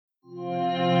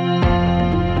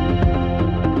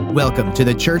Welcome to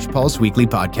the Church Pulse Weekly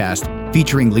Podcast,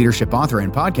 featuring leadership author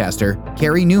and podcaster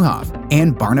Carey Nieuwhof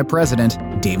and Barna president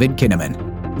David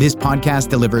Kinnaman. This podcast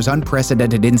delivers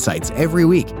unprecedented insights every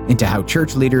week into how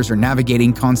church leaders are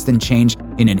navigating constant change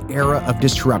in an era of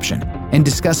disruption, and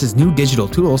discusses new digital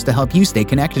tools to help you stay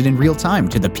connected in real time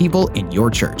to the people in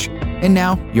your church. And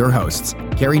now, your hosts,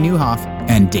 Carey Nieuwhof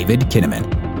and David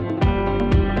Kinnaman.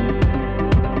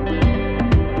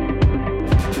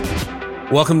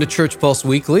 Welcome to Church Pulse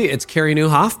Weekly. It's Carey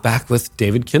Nieuwhof back with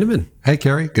David Kinnaman. Hey,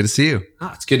 Carey. Good to see you.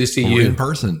 It's good to see you. We're in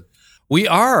person. We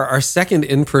are. Our second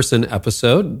in-person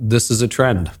episode. This is a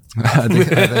trend. I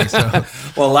think so.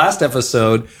 Well, last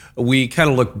episode, we kind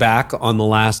of looked back on the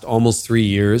last almost 3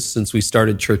 years since we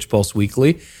started Church Pulse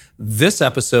Weekly. This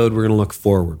episode, we're going to look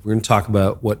forward. We're going to talk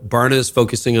about what Barna is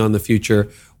focusing on in the future,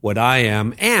 what I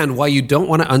am, and why you don't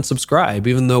want to unsubscribe,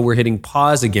 even though we're hitting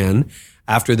pause again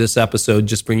after this episode,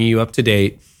 just bringing you up to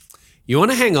date. You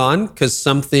want to hang on because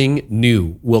something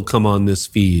new will come on this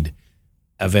feed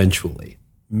eventually,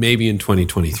 maybe in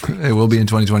 2023. It will be in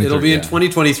 2023. It'll be in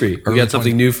 2023. We got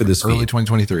something new for this feed. Early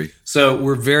 2023. So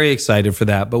we're very excited for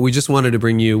that, but we just wanted to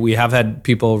bring you, we have had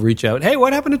people reach out, hey,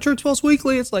 what happened to Church Pulse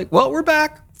Weekly? It's like, well, we're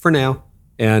back for now.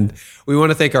 And we want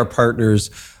to thank our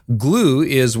partners. Glue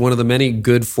is one of the many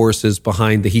good forces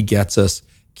behind the He Gets Us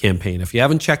campaign. If you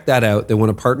haven't checked that out, they want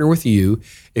to partner with you.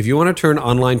 If you want to turn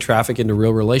online traffic into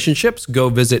real relationships, go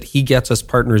visit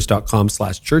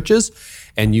hegetsuspartners.com/churches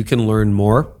and you can learn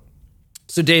more.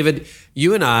 So David,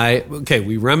 you and I,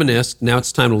 we reminisced. Now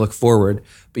it's time to look forward.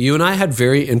 But you and I had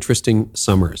very interesting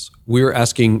summers. We were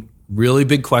asking really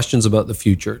big questions about the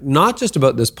future, not just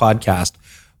about this podcast,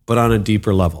 but on a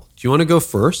deeper level. Do you want to go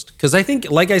first? Because I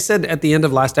think, like I said at the end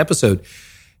of last episode,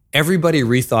 everybody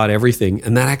rethought everything,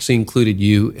 and that actually included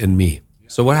you and me.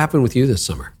 So what happened with you this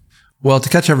summer? Well, to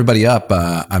catch everybody up,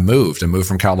 I moved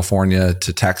from California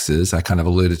to Texas. I kind of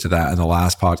alluded to that in the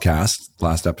last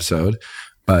episode.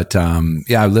 But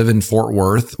I live in Fort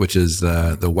Worth, which is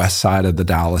the west side of the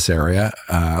Dallas area.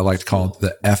 I like to call it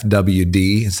the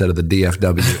FWD instead of the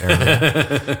DFW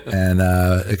area. And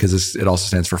because it also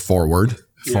stands for forward,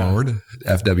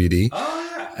 FWD.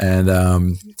 Oh, yeah.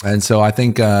 And so I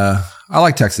think I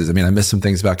like Texas. I mean, I miss some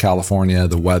things about California,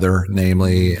 the weather,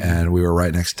 namely, and we were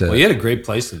right next to. Well, you had a great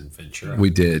place in Ventura. We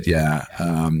did, yeah.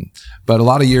 But a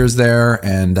lot of years there,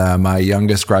 and my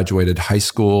youngest graduated high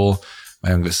school.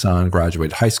 My youngest son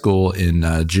graduated high school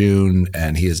in June,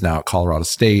 and he is now at Colorado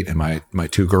State. And my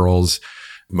two girls,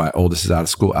 my oldest is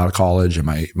out of college, and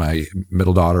my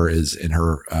middle daughter is in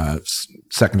her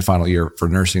second and final year for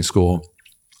nursing school.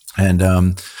 And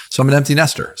so I'm an empty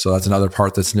nester. So that's another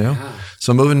part that's new. Yeah.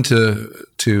 So moving to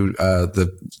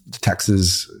the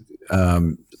Texas,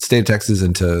 state of Texas,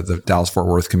 into the Dallas-Fort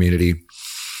Worth community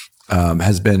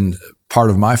has been part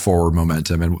of my forward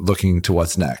momentum and looking to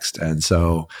what's next. And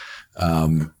so, I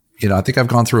think I've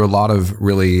gone through a lot of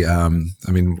really,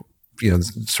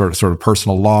 sort of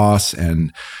personal loss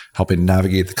and helping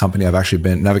navigate the company. I've actually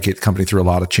navigate the company through a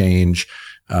lot of change.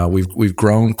 We've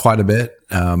grown quite a bit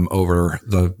over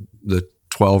the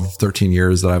 12, 13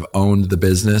 years that I've owned the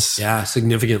business. Yeah,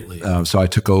 significantly. So I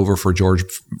took over from George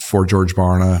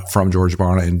Barna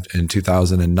in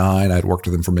 2009. I'd worked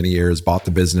with him for many years, bought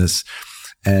the business.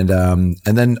 And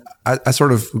then I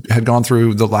sort of had gone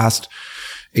through the last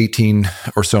 18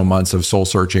 or so months of soul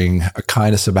searching, a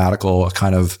kind of sabbatical, a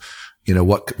kind of,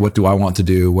 what do I want to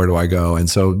do? Where do I go? And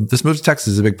so this move to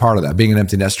Texas is a big part of that. Being an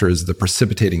empty nester is the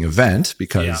precipitating event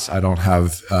because I don't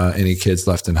have any kids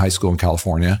left in high school in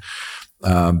California.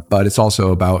 But it's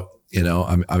also about,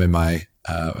 I'm in my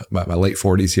late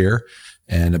 40s here,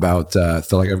 and about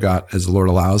feel like I've got, as the Lord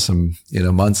allows, some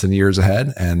months and years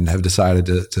ahead, and have decided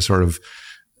to sort of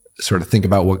think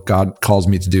about what God calls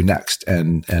me to do next.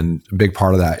 And a big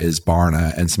part of that is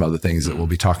Barna and some other things that we'll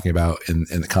be talking about in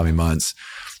the coming months.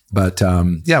 But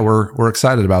we're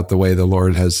excited about the way the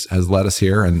Lord has led us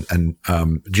here, and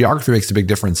geography makes a big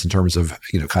difference in terms of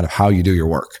kind of how you do your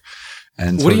work.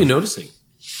 And what are you noticing?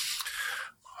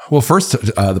 Well, first,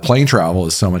 the plane travel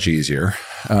is so much easier.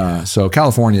 So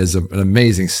California is an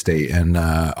amazing state, and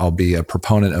I'll be a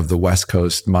proponent of the West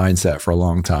Coast mindset for a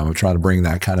long time. I'm trying to bring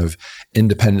that kind of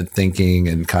independent thinking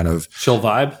and kind of chill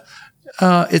vibe.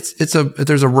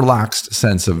 There's a relaxed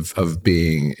sense of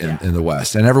being in the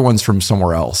West, and everyone's from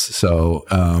somewhere else. So,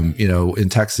 in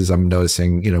Texas, I'm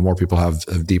noticing, more people have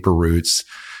deeper roots.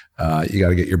 You got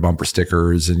to get your bumper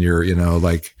stickers and your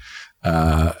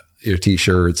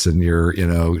T-shirts and your,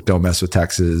 don't mess with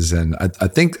Texas. And I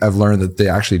think I've learned that they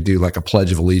actually do like a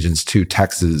pledge of allegiance to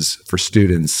Texas for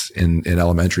students in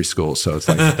elementary school. So it's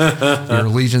like your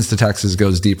allegiance to Texas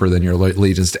goes deeper than your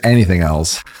allegiance to anything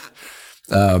else.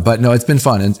 But no, it's been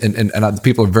fun. And the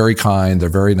people are very kind. They're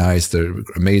very nice. They're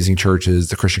amazing churches.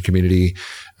 The Christian community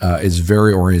is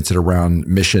very oriented around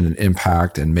mission and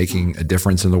impact and making a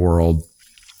difference in the world.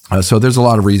 So there's a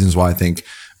lot of reasons why I think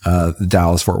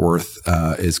Dallas-Fort Worth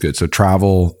is good. So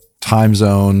travel, time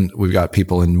zone, we've got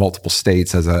people in multiple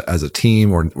states as a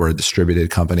team. We're a distributed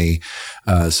company.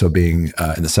 So being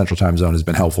in the central time zone has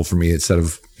been helpful for me. Instead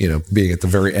of, being at the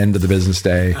very end of the business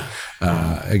day,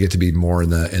 I get to be more in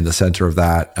the center of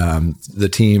that. The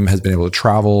team has been able to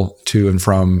travel to and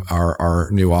from our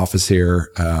new office here.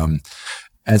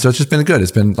 And so it's just been good.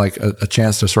 It's been like a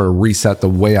chance to sort of reset the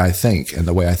way I think and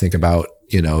the way I think about,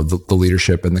 the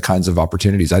leadership and the kinds of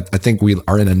opportunities. I think we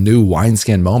are in a new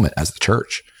wineskin moment as the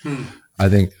church. I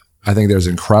think there's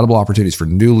incredible opportunities for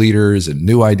new leaders and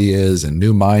new ideas and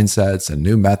new mindsets and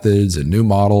new methods and new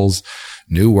models,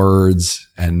 new words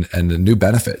and the new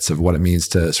benefits of what it means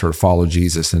to sort of follow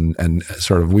Jesus and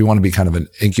sort of, we want to be kind of an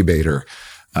incubator,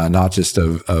 not just we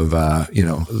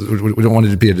don't want it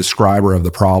to be a describer of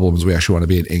the problems. We actually want to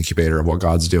be an incubator of what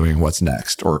God's doing and what's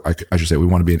next. Or I should say, we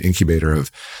want to be an incubator of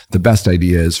the best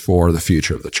ideas for the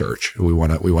future of the church. We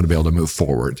want to be able to move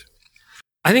forward.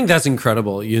 I think that's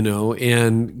incredible,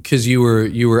 and because you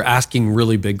were asking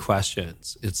really big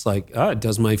questions. It's like,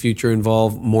 does my future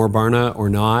involve more Barna or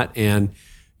not? And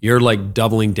you're like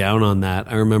doubling down on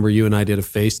that. I remember you and I did a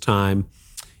FaceTime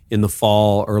in the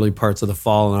fall, early parts of the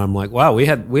fall, and I'm like, wow, we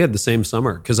had the same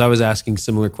summer, because I was asking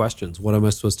similar questions. What am I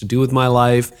supposed to do with my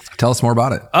life? Tell us more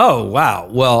about it. Oh, wow.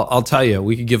 Well, I'll tell you.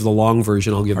 We could give the long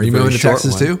version. I'll give. Are you moving to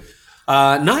Texas too?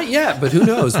 Not yet, but who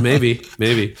knows? Maybe.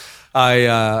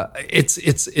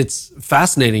 It's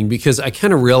fascinating because I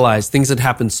kind of realized things had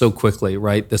happened so quickly,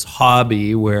 right? This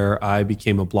hobby where I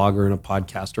became a blogger and a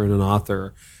podcaster and an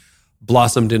author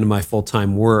blossomed into my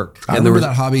full-time work. I remember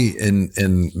that hobby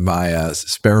in my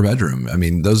spare bedroom. I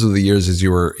mean, those are the years as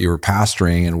you were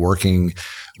pastoring and working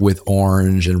with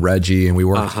Orange and Reggie, and we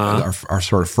worked. Our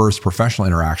sort of first professional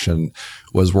interaction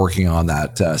was working on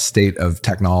that State of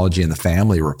Technology and the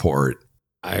Family report.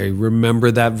 I remember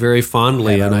that very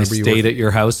fondly, and I stayed at your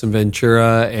house in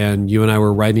Ventura, and you and I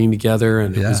were writing together,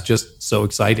 and it was just so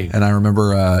exciting. And I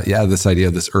remember, this idea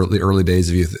of this early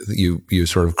days of you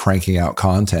sort of cranking out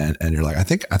content, and you're like, I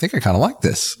think I kind of like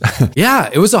this. Yeah,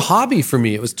 it was a hobby for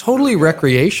me. It was totally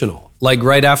recreational. Like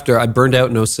right after I burned out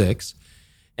in 2006,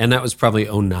 and that was probably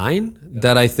 2009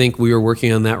 that I think we were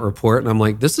working on that report, and I'm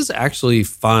like, this is actually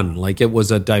fun. Like it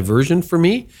was a diversion for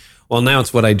me. Well, now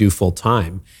it's what I do full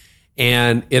time.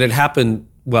 And it had happened,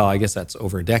 well, I guess that's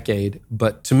over a decade.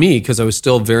 But to me, because I was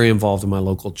still very involved in my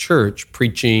local church,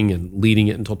 preaching and leading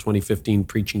it until 2015,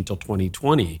 preaching till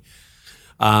 2020,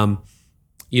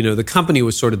 the company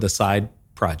was sort of the side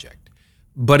project.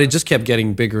 But it just kept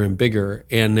getting bigger and bigger.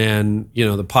 And then,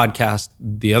 the podcast,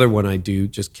 the other one I do,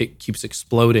 just keeps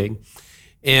exploding.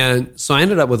 And so I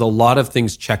ended up with a lot of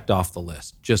things checked off the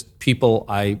list, just people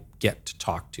I get to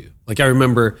talk to. Like I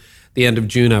remember the end of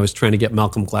June, I was trying to get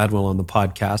Malcolm Gladwell on the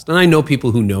podcast. And I know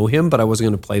people who know him, but I wasn't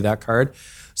going to play that card.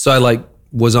 So I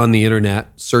was on the internet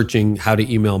searching how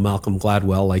to email Malcolm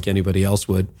Gladwell like anybody else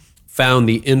would. Found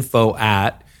the info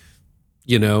at,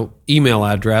 email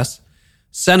address.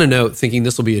 Sent a note thinking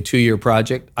this will be a 2-year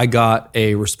project. I got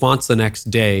a response the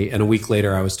next day, and a week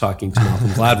later I was talking to Malcolm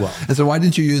Gladwell. And so why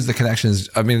didn't you use the connections?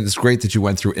 I mean, it's great that you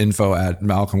went through info at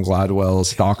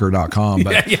malcolmgladwellstalker.com,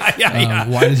 but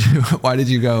why did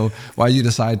you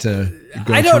decide to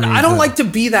go I don't like to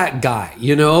be that guy,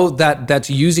 that's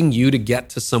using you to get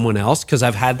to someone else, because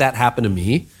I've had that happen to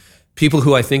me. People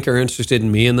who I think are interested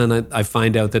in me, and then I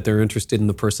find out that they're interested in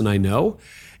the person I know.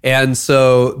 And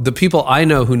so the people I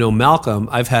know who know Malcolm,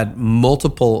 I've had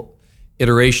multiple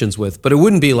iterations with, but it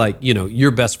wouldn't be like,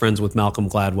 you're best friends with Malcolm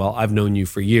Gladwell. I've known you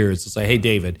for years. It's like, hey,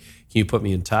 David, can you put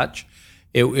me in touch?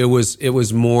 It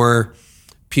was more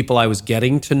people I was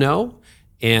getting to know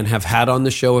and have had on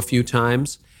the show a few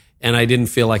times. And I didn't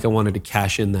feel like I wanted to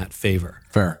cash in that favor.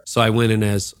 Fair. So I went in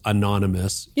as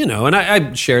anonymous, and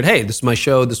I shared, hey, this is my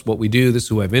show. This is what we do. This is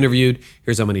who I've interviewed.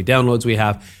 Here's how many downloads we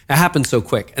have. It happened so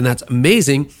quick. And that's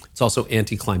amazing. It's also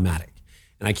anticlimactic.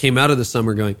 And I came out of the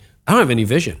summer going, I don't have any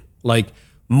vision. Like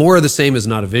more of the same is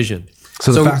not a vision.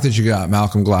 So the fact that you got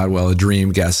Malcolm Gladwell, a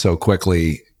dream guest so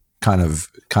quickly kind of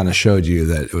showed you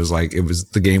that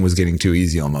the game was getting too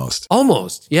easy almost.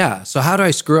 Almost, yeah. So how do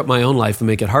I screw up my own life and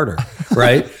make it harder,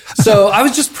 right? So I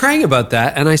was just praying about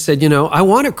that, and I said, I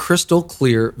want a crystal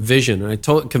clear vision. And I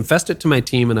confessed it to my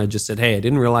team, and I just said, hey, I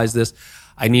didn't realize this.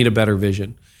 I need a better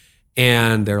vision.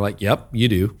 And they're like, yep, you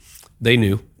do. They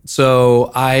knew.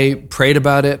 So I prayed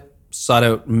about it, sought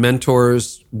out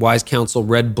mentors, wise counsel,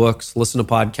 read books, listened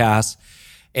to podcasts,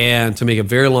 And to make a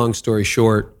very long story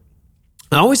short,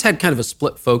 I always had kind of a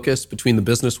split focus between the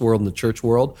business world and the church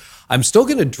world. I'm still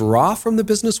going to draw from the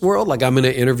business world. Like I'm going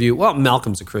to interview, well,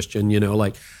 Malcolm's a Christian,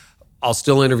 like I'll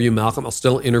still interview Malcolm. I'll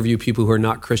still interview people who are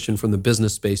not Christian from the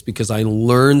business space because I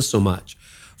learn so much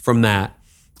from that.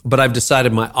 But I've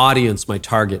decided my audience, my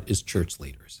target is church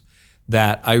leaders.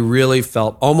 That I really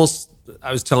felt almost,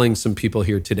 I was telling some people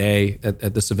here today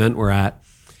at this event we're at,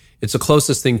 it's the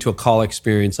closest thing to a call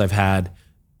experience I've had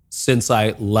since I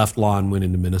left law and went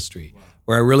into ministry,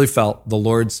 where I really felt the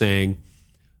Lord saying,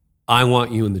 I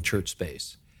want you in the church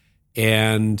space.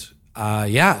 And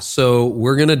so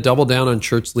we're going to double down on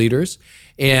church leaders.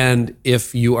 And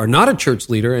if you are not a church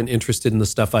leader and interested in the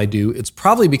stuff I do, it's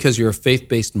probably because you're a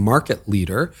faith-based market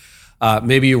leader.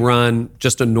 Maybe you run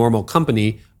just a normal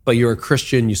company, but you're a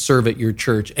Christian, you serve at your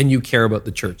church, and you care about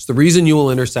the church. The reason you will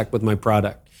intersect with my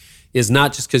product is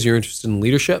not just because you're interested in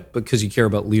leadership, but because you care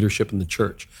about leadership in the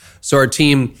church. So our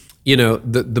team,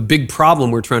 the big problem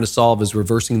we're trying to solve is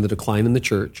reversing the decline in the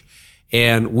church.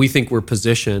 And we think we're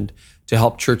positioned to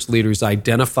help church leaders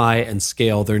identify and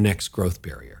scale their next growth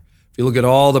barrier. If you look at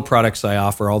all the products I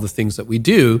offer, all the things that we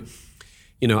do,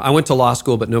 I went to law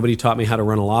school, but nobody taught me how to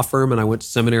run a law firm. And I went to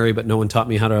seminary, but no one taught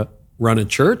me how to run a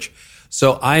church.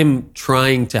 So I'm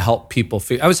trying to help people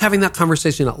I was having that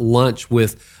conversation at lunch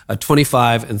with a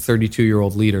 25 and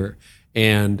 32-year-old leader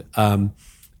and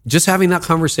just having that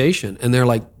conversation. And they're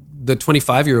like, the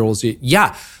 25-year-olds,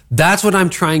 yeah, that's what I'm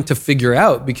trying to figure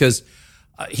out because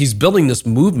he's building this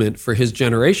movement for his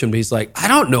generation, but he's like, I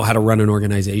don't know how to run an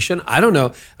organization. I don't know.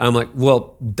 And I'm like,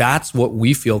 well, that's what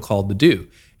we feel called to do.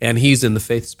 And he's in the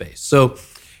faith space. So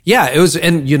yeah, it was,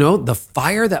 and the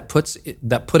fire that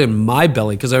put in my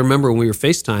belly, because I remember when we were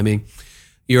FaceTiming,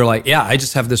 you're like, yeah, I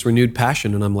just have this renewed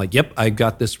passion. And I'm like, yep, I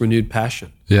got this renewed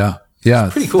passion. Yeah. Yeah.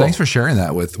 It's pretty cool. Thanks for sharing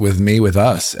that with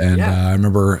us. And I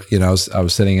remember, I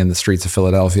was sitting in the streets of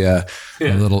Philadelphia,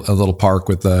 a little park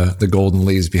with the golden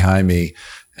leaves behind me.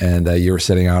 And you were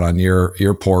sitting out on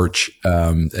your porch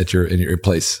at your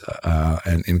place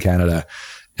in Canada.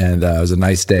 And it was a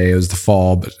nice day. It was the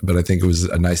fall, but I think it was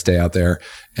a nice day out there.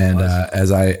 And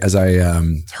as I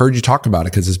heard you talk about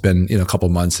it, because it's been a couple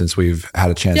of months since we've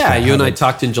had a chance. Yeah, you and I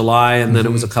talked in July, and then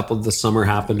it was a couple of the summer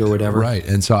happened or whatever. Right.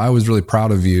 And so I was really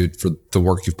proud of you for the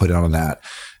work you've put out on that.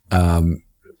 And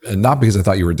not because I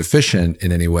thought you were deficient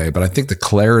in any way, but I think the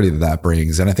clarity that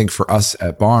brings, and I think for us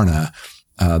at Barna,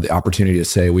 the opportunity to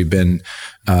say we've been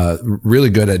really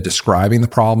good at describing the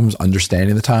problems,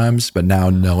 understanding the times, but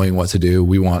now knowing what to do.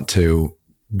 We want to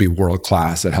be world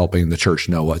class at helping the church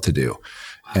know what to do.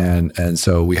 And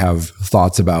so we have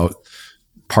thoughts about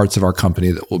parts of our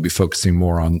company that will be focusing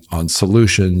more on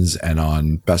solutions and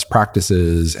on best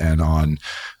practices and on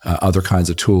other kinds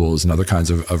of tools and other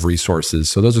kinds of resources.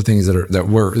 So those are things that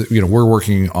we're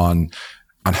working on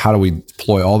how do we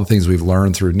deploy all the things we've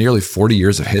learned through nearly 40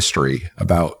 years of history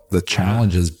about the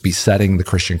challenges besetting the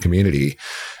Christian community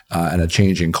and a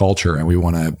changing culture. And we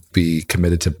want to be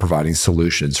committed to providing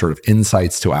solutions, sort of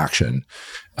insights to action.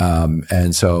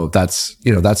 And so that's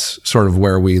sort of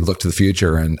where we look to the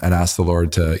future and ask the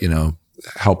Lord to,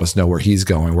 help us know where he's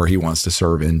going, where he wants to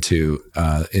serve into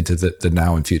the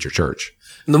now and future church.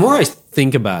 And the more I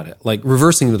think about it, like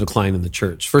reversing the decline in the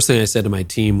church, first thing I said to my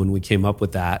team when we came up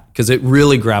with that, because it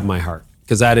really grabbed my heart,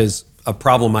 because that is a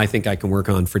problem I think I can work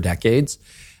on for decades.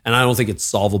 And I don't think it's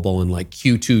solvable in like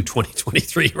Q2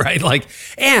 2023, right?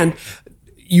 And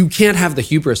you can't have the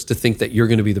hubris to think that you're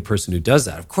going to be the person who does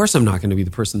that. Of course, I'm not going to be the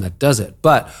person that does it,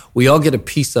 but we all get a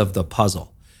piece of the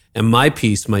puzzle. And my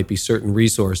piece might be certain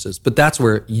resources, but that's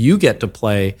where you get to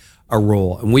play a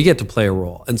role and we get to play a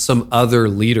role and some other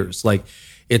leaders.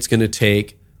 It's going to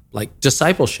take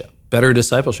discipleship, better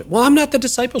discipleship. Well, I'm not the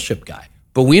discipleship guy,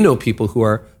 but we know people who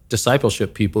are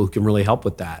discipleship people who can really help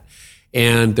with that.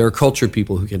 And there are culture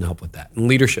people who can help with that and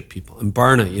leadership people. And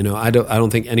Barna, I don't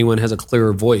think anyone has a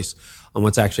clearer voice on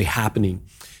what's actually happening.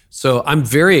 So I'm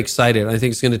very excited. I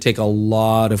think it's going to take a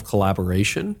lot of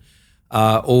collaboration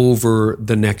over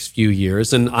the next few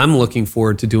years. And I'm looking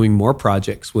forward to doing more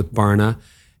projects with Barna.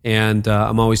 And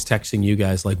I'm always texting you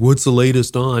guys what's the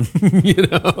latest on,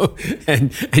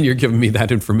 and you're giving me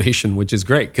that information, which is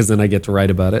great because then I get to write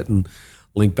about it and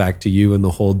link back to you and the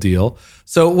whole deal.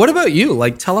 So what about you?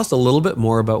 Tell us a little bit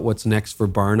more about what's next for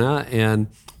Barna and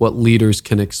what leaders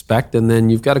can expect. And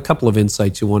then you've got a couple of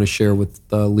insights you want to share with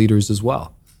the leaders as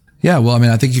well. Yeah, well, I mean,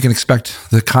 I think you can expect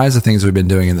the kinds of things we've been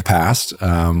doing in the past,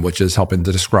 which is helping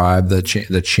to describe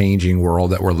the changing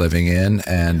world that we're living in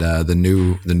and the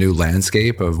new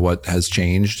landscape of what has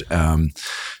changed.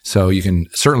 So you can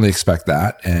certainly expect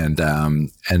that, and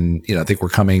I think we're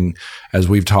coming, as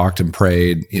we've talked and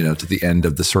prayed, to the end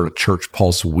of the sort of Church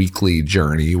Pulse weekly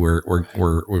journey.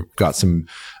 We've got some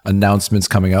announcements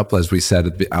coming up, as we said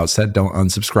at the outset. Don't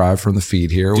unsubscribe from the feed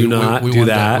here. Do not do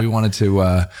that. We wanted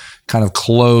to kind of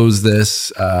close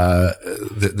this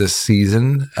this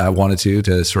season. I wanted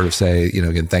to sort of say,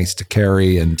 again, thanks to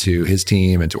Carey and to his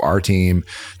team and to our team.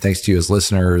 Thanks to you as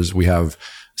listeners. We have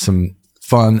some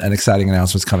fun and exciting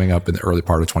announcements coming up in the early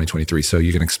part of 2023. So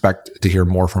you can expect to hear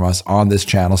more from us on this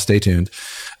channel. Stay tuned.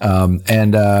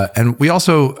 And we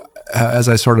also, as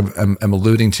I sort of am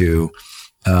alluding to,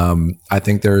 I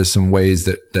think there is some ways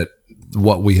that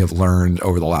what we have learned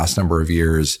over the last number of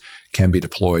years can be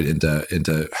deployed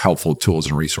into helpful tools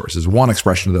and resources. One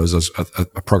expression of those is a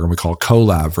program we call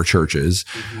CoLab for churches,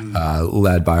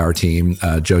 led by our team,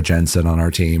 Joe Jensen on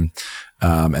our team,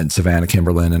 and Savannah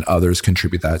Kimberlin and others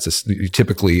contribute that. It's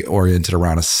typically oriented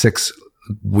around a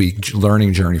 6-week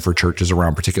learning journey for churches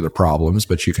around particular problems,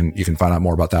 but you can find out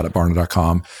more about that at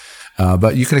barna.com.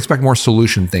 But you can expect more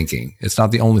solution thinking. It's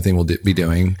not the only thing we'll be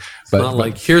doing. It's not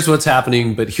like, here's what's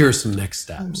happening, but here's some next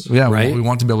steps. Yeah, right? We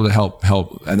want to be able to help.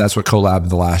 And that's what CoLab in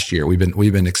the last year. We've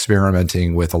been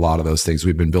experimenting with a lot of those things.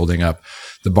 We've been building up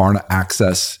the Barna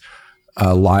Access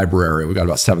library. We've got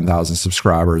about 7,000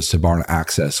 subscribers to Barna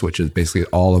Access, which is basically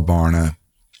all of Barna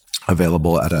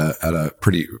available at a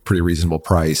pretty reasonable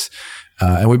price.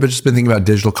 And we've just been thinking about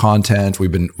digital content.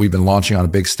 We've been launching on a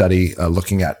big study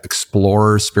looking at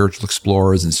explorers, spiritual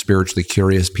explorers, and spiritually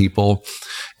curious people.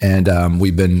 And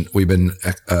we've been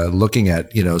looking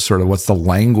at sort of what's the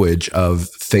language of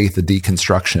faith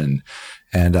deconstruction.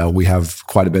 And we have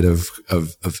quite a bit of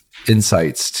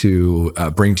insights to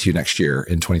bring to you next year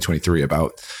in 2023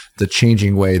 about the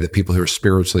changing way that people who are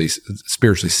spiritually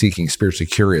seeking, spiritually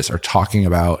curious, are talking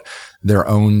about their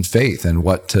own faith and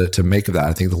what to make of that.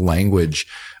 I think the language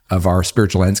of our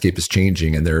spiritual landscape is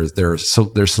changing, and there's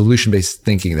solution-based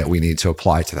thinking that we need to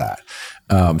apply to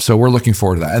that. So we're looking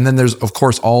forward to that. And then there's, of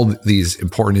course, all these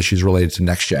important issues related to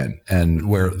next gen and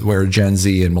where Gen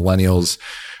Z and millennials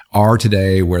are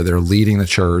today, where they're leading the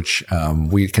church.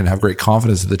 We can have great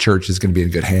confidence that the church is going to be in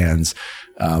good hands.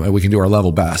 And we can do our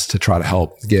level best to try to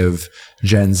help give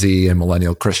Gen Z and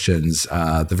millennial Christians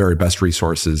the very best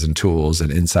resources and tools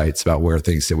and insights about where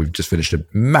things that we've just finished a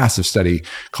massive study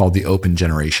called The Open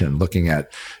Generation, looking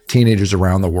at teenagers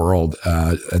around the world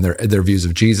and their views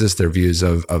of Jesus, their views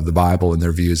of the Bible, and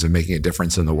their views of making a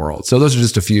difference in the world. So those are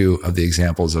just a few of the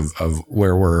examples of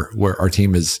where our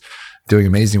team is doing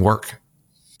amazing work.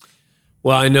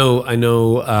 Well, I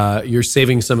know you're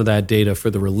saving some of that data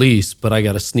for the release, but I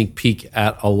got a sneak peek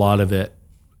at a lot of it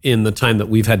in the time that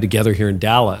we've had together here in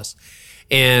Dallas.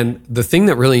 And the thing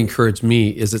that really encouraged me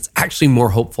is it's actually more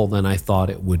hopeful than I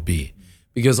thought it would be,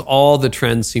 because all the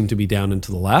trends seem to be down and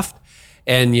to the left.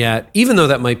 And yet, even though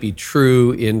that might be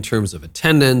true in terms of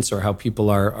attendance or how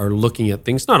people are looking at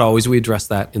things, not always, we addressed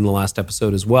that in the last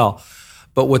episode as well.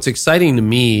 But what's exciting to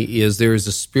me is there is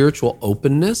a spiritual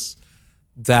openness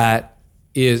that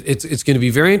it's going to be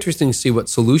very interesting to see what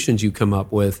solutions you come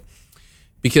up with,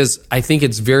 because I think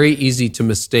it's very easy to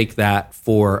mistake that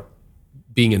for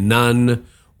being a nun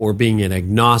or being an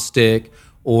agnostic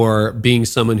or being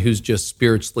someone who's just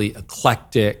spiritually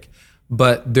eclectic.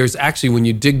 But there's actually, when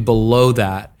you dig below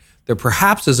that, there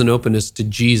perhaps is an openness to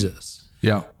Jesus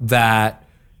that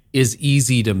is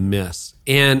easy to miss.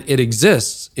 And it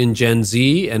exists in Gen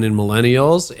Z and in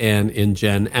millennials and in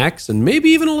Gen X and maybe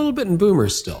even a little bit in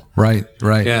boomers still. Right.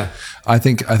 Yeah. I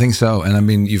think so. And I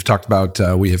mean, we have talked about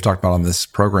on this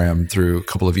program through a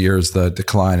couple of years, the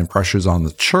decline and pressures on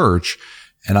the church.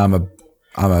 And I'm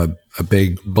a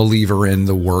big believer in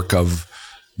the work of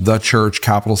the church,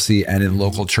 capital C, and in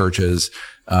local churches.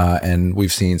 And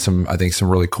we've seen some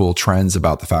really cool trends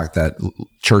about the fact that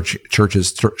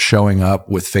churches showing up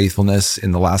with faithfulness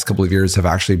in the last couple of years have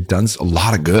actually done a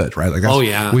lot of good, right?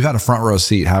 Like, we've had a front row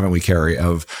seat, haven't we, Carey,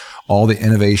 of all the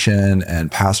innovation and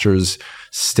pastors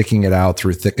sticking it out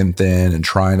through thick and thin and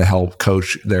trying to help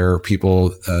coach their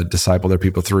people, disciple their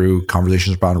people through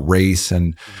conversations about race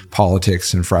and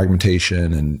politics and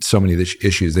fragmentation and so many of the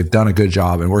issues. They've done a good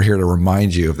job, and we're here to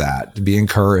remind you of that, to be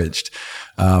encouraged.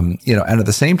 And at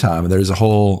the same time, there's a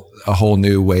whole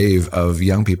new wave of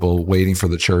young people waiting for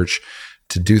the church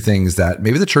to do things that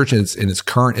maybe the church is in its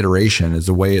current iteration is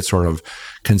the way it's sort of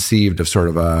conceived of, sort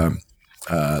of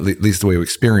at least the way we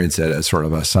experience it, as sort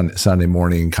of a Sunday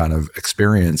morning kind of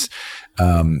experience.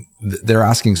 they're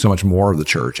asking so much more of the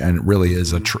church, and it really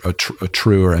is a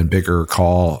truer and bigger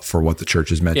call for what the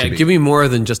church is meant to be. Give me more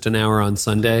than just an hour on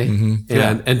Sunday,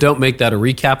 and don't make that a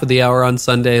recap of the hour on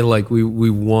Sunday. Like we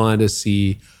want to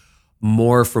see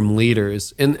more from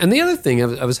leaders. And the other thing,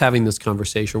 I was having this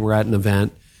conversation. We're at an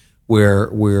event where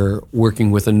we're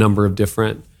working with a number of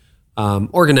different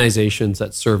organizations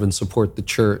that serve and support the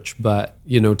church. But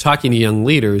talking to young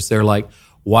leaders, they're like,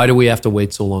 why do we have to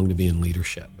wait so long to be in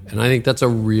leadership? And I think that's a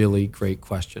really great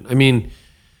question. I mean,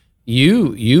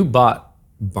 you bought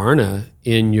Barna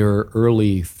in your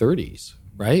early 30s,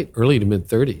 right? Early to mid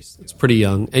 30s. It's pretty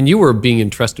young. And you were being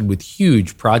entrusted with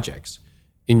huge projects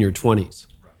in your 20s.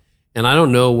 And I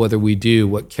don't know whether we do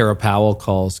what Kara Powell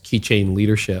calls keychain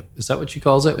leadership. Is that what she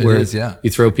calls it? It is, yeah. You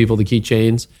throw people the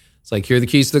keychains. It's like, here are the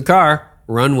keys to the car,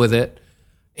 run with it.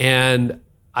 And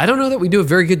I don't know that we do a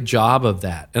very good job of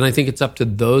that. And I think it's up to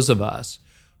those of us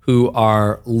who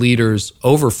are leaders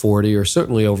over 40 or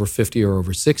certainly over 50 or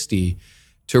over 60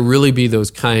 to really be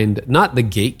those not the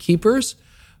gatekeepers,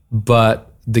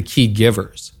 but the key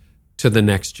givers to the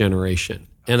next generation.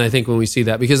 And I think when we see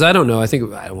that, because I don't know if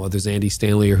there's Andy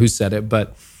Stanley or who said it,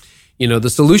 but the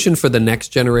solution for the next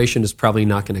generation is probably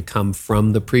not going to come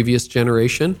from the previous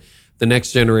generation. The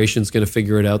next generation is going to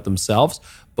figure it out themselves,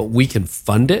 but we can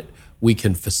fund it. We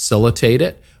can facilitate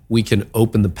it. We can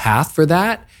open the path for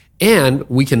that, and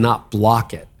we cannot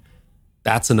block it.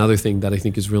 That's another thing that I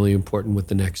think is really important with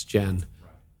the next gen.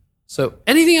 So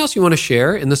anything else you want to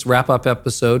share in this wrap-up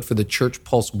episode for the Church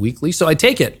Pulse Weekly? So I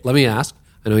take it, let me ask,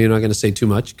 I know you're not going to say too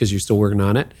much because you're still working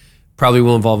on it. Probably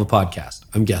will involve a podcast,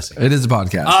 I'm guessing. It is a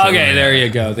podcast. Okay, there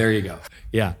you go.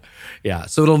 Yeah.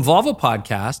 So it'll involve a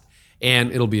podcast,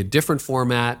 and it'll be a different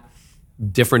format,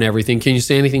 different everything. Can you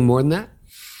say anything more than that?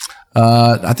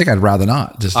 I think I'd rather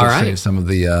not. Just to save some of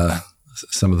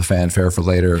the fanfare for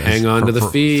later. Hang on to the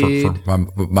feed. For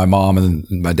my mom and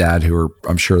my dad, who are,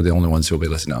 I'm sure, the only ones who will be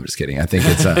listening. No, I'm just kidding. I think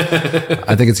it's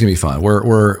I think it's gonna be fun.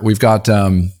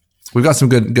 We've got some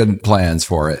good plans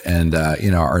for it, and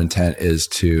our intent is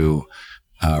to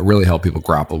really help people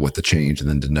grapple with the change, and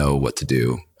then to know what to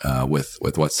do with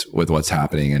what's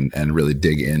happening, and really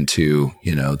dig into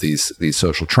these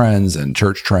social trends and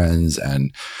church trends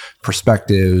and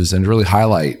perspectives, and really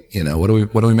highlight what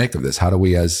do we make of this? How do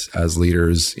we as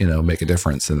leaders make a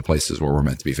difference in the places where we're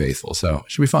meant to be faithful? So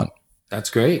it should be fun. That's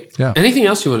great. Yeah. Anything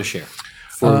else you want to share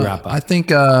before we wrap up? I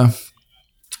think.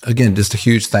 Again, just a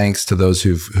huge thanks to those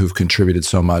who've contributed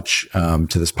so much to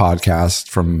this podcast,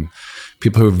 from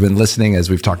people who've been listening,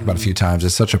 as we've talked about a few times.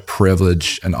 It's such a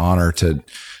privilege and honor to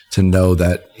know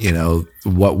that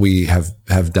what we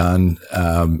have done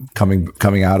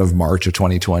coming out of March of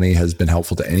 2020 has been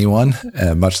helpful to anyone,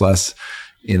 much less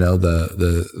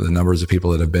the numbers of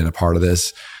people that have been a part of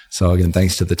this. So again,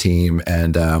 thanks to the team,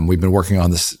 and we've been working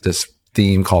on this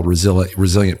theme called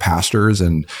resilient pastors,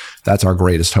 and that's our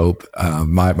greatest hope.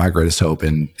 My greatest hope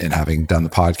in having done the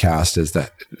podcast is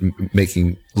that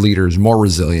making leaders more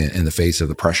resilient in the face of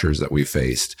the pressures that we've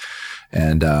faced.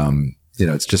 And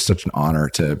it's just such an honor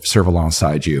to serve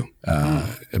alongside you,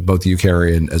 both you,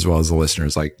 Carrie, and as well as the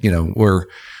listeners.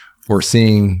 We're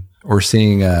seeing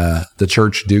the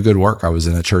church do good work. I was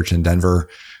in a church in Denver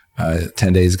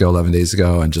 11 days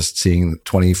ago, and just seeing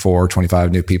 24,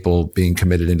 25 new people being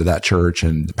committed into that church,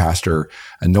 and the pastor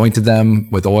anointed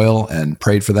them with oil and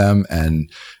prayed for them,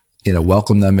 and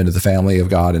welcomed them into the family of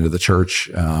God, into the church.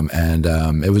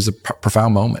 It was a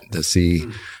profound moment to see,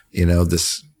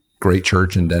 this great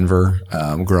church in Denver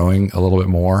growing a little bit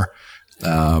more.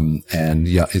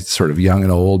 It's sort of young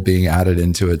and old being added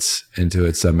into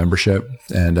its membership.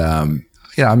 And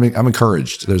I'm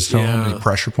encouraged. There's so many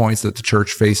pressure points that the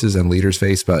church faces and leaders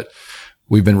face, but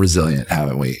we've been resilient,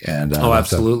 haven't we? And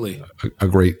absolutely, a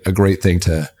great thing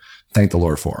to thank the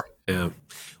Lord for. Yeah.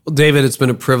 Well, David, it's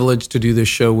been a privilege to do this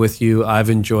show with you.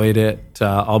 I've enjoyed it.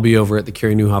 I'll be over at the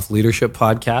Carey Nieuwhof Leadership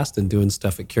Podcast and doing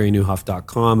stuff at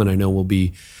careynieuwhof.com, and I know we'll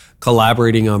be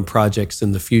collaborating on projects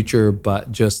in the future.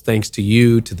 But just thanks to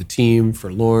you, to the team,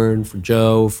 for Lauren, for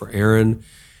Joe, for Aaron,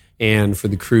 and for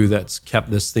the crew that's kept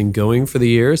this thing going for the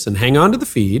years. And hang on to the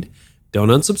feed. Don't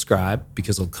unsubscribe,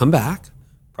 because it'll come back.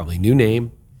 Probably new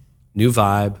name, new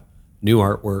vibe, new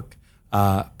artwork,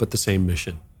 but the same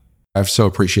mission. I so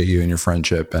appreciate you and your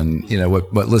friendship. And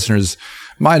what listeners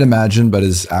might imagine, but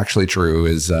is actually true,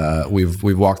 is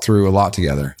we've walked through a lot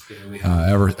together.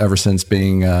 Ever since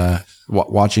being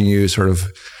watching you sort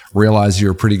of realize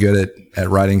you're pretty good at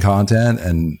writing content,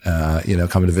 and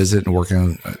coming to visit and working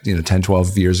on 10,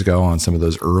 12 years ago on some of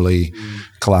those early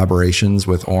collaborations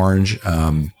with Orange,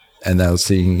 and now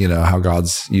seeing how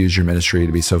God's used your ministry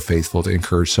to be so faithful to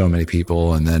encourage so many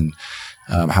people, and then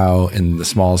how in the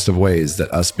smallest of ways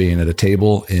that us being at a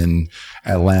table in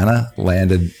Atlanta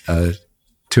landed a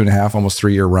 2.5, almost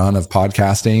 3-year run of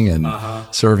podcasting and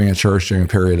serving a church during a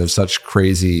period of such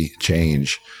crazy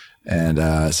change.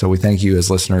 And so we thank you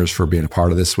as listeners for being a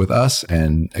part of this with us.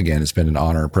 And again, it's been an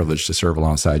honor and privilege to serve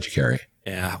alongside you, Carey.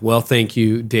 Yeah, well, thank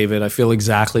you, David. I feel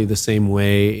exactly the same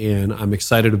way, and I'm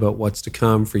excited about what's to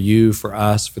come for you, for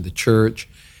us, for the church.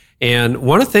 And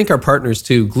want to thank our partners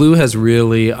too. Glue has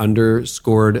really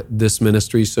underscored this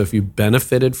ministry. So if you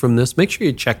benefited from this, make sure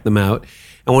you check them out.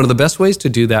 And one of the best ways to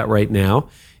do that right now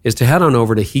is to head on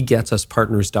over to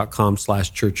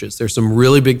hegetsuspartners.com/churches. There's some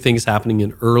really big things happening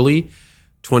in early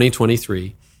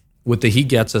 2023 with the He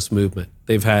Gets Us movement.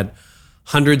 They've had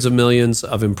hundreds of millions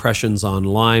of impressions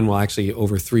online. Well, actually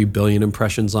over 3 billion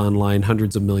impressions online,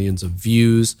 hundreds of millions of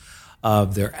views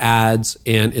of their ads.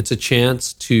 And it's a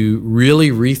chance to really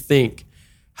rethink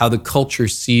how the culture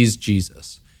sees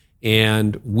Jesus.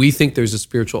 And we think there's a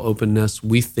spiritual openness.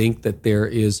 We think that there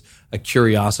is a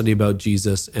curiosity about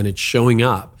Jesus, and it's showing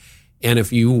up. And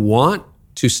if you want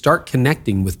to start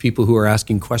connecting with people who are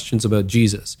asking questions about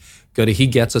Jesus, go to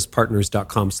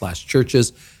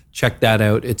hegetsuspartners.com/churches. Check that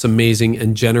out. It's amazing,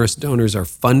 and generous donors are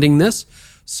funding this.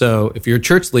 So if you're a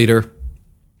church leader,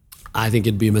 I think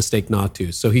it'd be a mistake not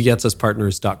to. So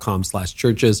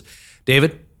hegetsuspartners.com/churches.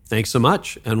 David, thanks so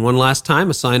much. And one last time,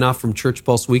 a sign off from Church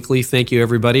Pulse Weekly. Thank you,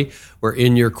 everybody. We're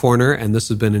in your corner, and this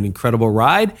has been an incredible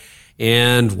ride.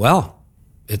 And well,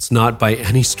 it's not by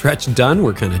any stretch done.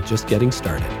 We're kind of just getting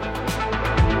started.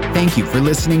 Thank you for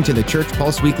listening to the Church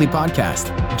Pulse Weekly podcast.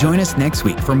 Join us next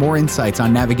week for more insights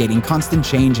on navigating constant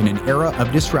change in an era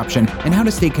of disruption and how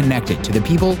to stay connected to the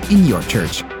people in your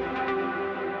church.